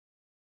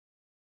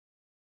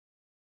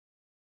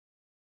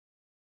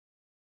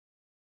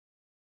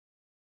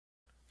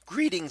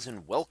Greetings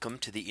and welcome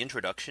to the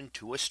introduction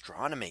to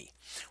astronomy.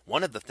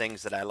 One of the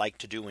things that I like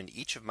to do in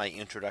each of my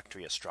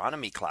introductory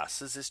astronomy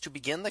classes is to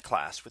begin the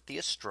class with the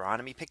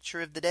astronomy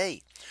picture of the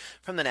day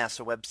from the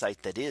NASA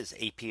website, that is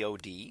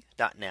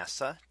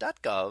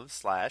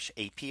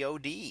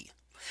apod.nasa.gov/apod.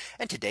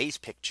 And today's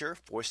picture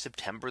for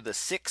September the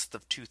 6th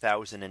of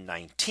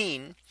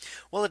 2019.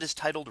 Well, it is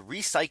titled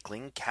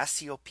Recycling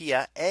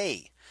Cassiopeia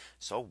A.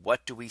 So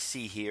what do we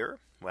see here?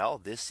 Well,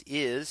 this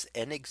is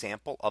an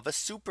example of a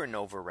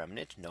supernova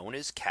remnant known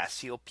as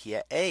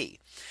Cassiopeia A.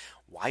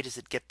 Why does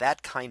it get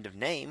that kind of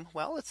name?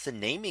 Well, it's the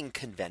naming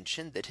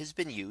convention that has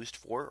been used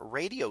for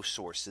radio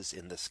sources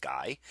in the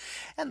sky.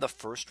 And the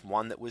first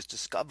one that was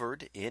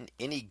discovered in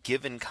any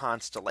given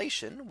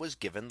constellation was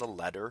given the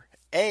letter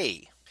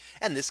A.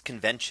 And this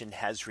convention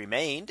has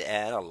remained,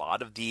 and a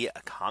lot of the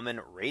common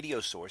radio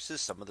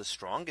sources, some of the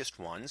strongest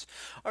ones,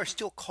 are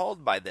still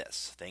called by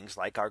this. Things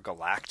like our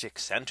galactic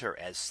center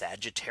as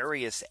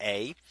Sagittarius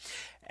A,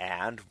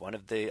 and one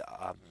of the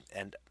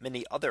and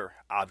many other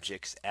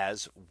objects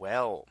as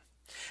well.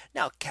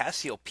 Now,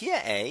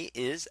 Cassiopeia A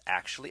is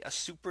actually a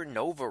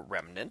supernova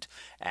remnant,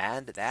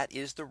 and that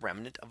is the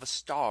remnant of a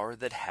star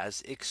that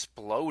has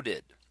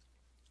exploded.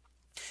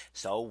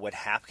 So what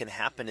can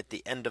happen at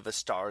the end of a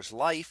star's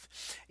life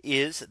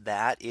is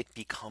that it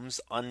becomes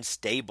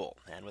unstable.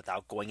 And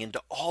without going into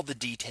all the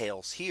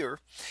details here,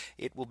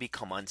 it will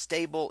become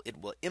unstable,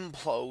 it will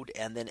implode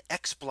and then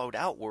explode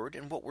outward.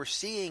 And what we're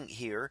seeing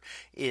here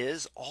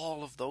is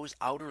all of those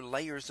outer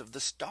layers of the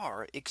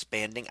star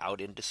expanding out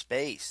into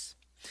space.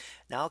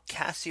 Now,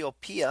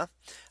 Cassiopeia,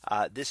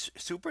 this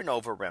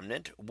supernova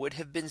remnant, would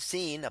have been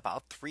seen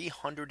about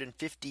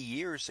 350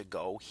 years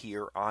ago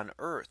here on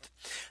Earth.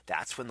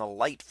 That's when the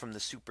light from the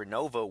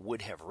supernova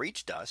would have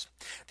reached us.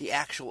 The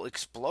actual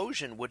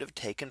explosion would have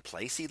taken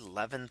place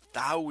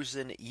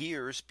 11,000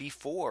 years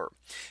before,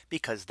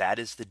 because that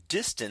is the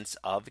distance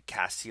of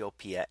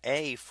Cassiopeia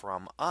A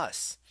from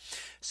us.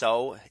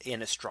 So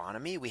in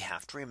astronomy, we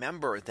have to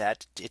remember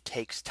that it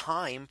takes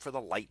time for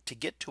the light to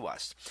get to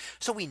us.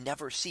 So we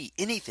never see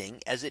anything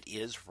as it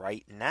is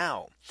right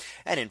now.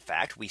 And in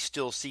fact, we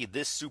still see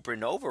this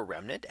supernova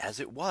remnant as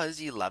it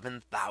was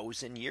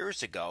 11,000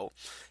 years ago.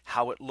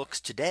 How it looks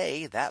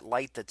today, that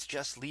light that's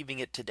just leaving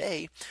it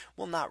today,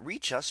 will not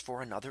reach us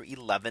for another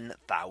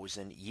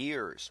 11,000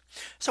 years.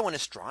 So in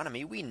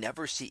astronomy, we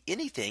never see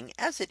anything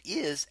as it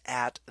is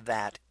at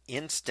that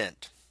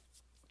instant.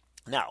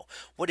 Now,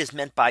 what is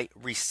meant by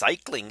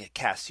recycling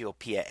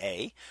Cassiopeia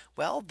A?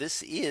 Well,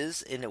 this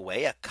is in a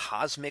way a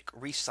cosmic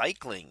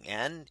recycling.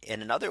 And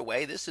in another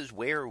way, this is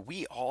where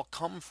we all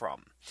come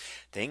from.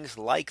 Things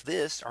like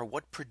this are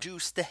what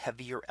produce the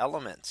heavier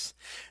elements.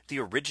 The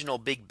original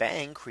Big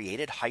Bang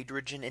created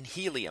hydrogen and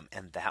helium,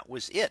 and that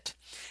was it.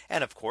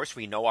 And of course,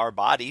 we know our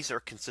bodies are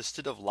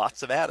consisted of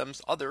lots of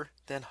atoms other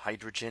than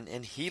hydrogen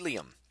and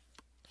helium.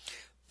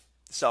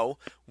 So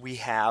we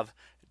have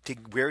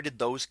where did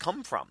those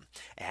come from?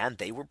 And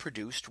they were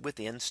produced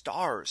within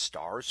stars.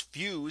 Stars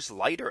fuse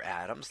lighter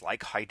atoms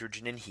like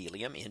hydrogen and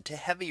helium into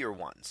heavier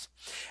ones.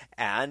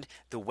 And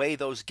the way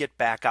those get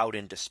back out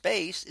into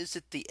space is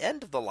at the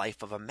end of the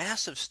life of a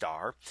massive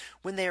star.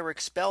 When they are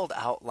expelled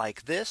out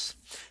like this,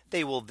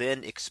 they will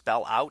then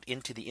expel out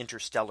into the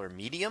interstellar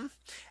medium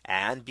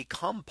and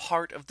become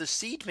part of the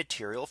seed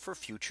material for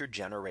future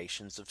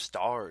generations of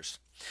stars.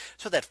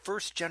 So that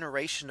first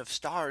generation of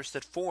stars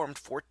that formed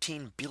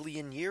 14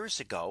 billion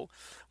years ago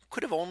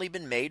could have only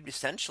been made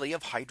essentially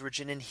of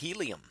hydrogen and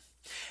helium.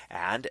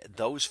 And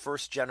those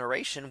first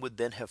generation would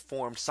then have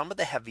formed some of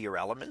the heavier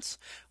elements,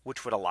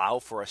 which would allow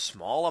for a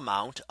small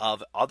amount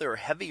of other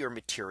heavier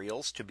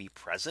materials to be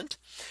present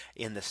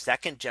in the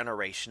second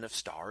generation of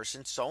stars,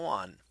 and so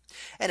on.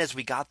 And as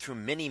we got through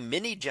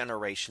many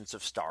generations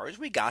of stars,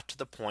 we got to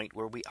the point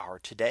where we are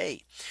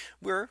today,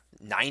 where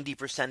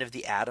 90% of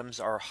the atoms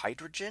are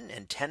hydrogen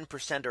and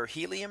 10% are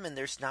helium. And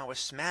there's now a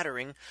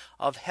smattering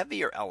of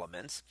heavier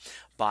elements,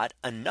 but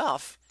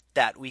enough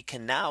that we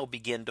can now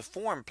begin to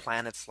form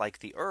planets like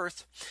the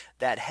Earth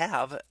that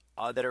have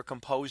that are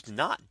composed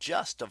not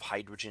just of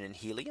hydrogen and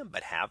helium,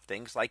 but have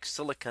things like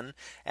silicon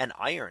and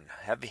iron,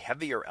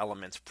 heavier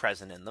elements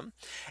present in them,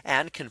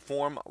 and can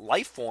form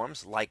life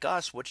forms like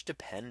us, which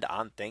depend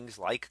on things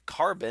like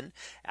carbon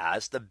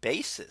as the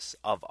basis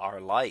of our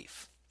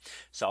life.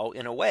 So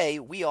in a way,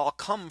 we all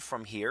come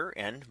from here,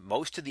 and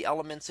most of the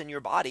elements in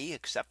your body,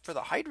 except for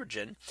the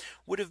hydrogen,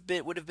 would have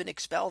been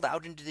expelled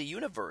out into the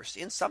universe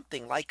in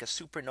something like a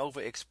supernova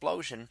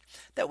explosion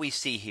that we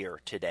see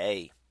here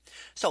today.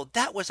 So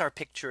that was our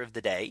picture of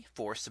the day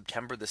for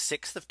September the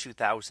 6th of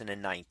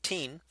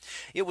 2019.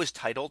 It was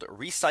titled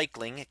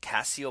Recycling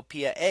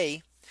Cassiopeia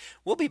A.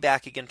 We'll be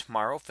back again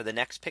tomorrow for the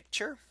next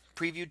picture,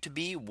 previewed to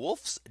be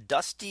Wolf's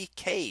Dusty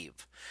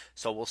Cave.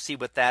 So we'll see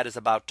what that is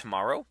about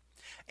tomorrow.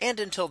 And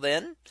until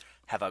then,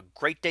 have a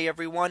great day,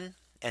 everyone,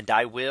 and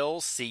I will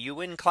see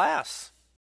you in class.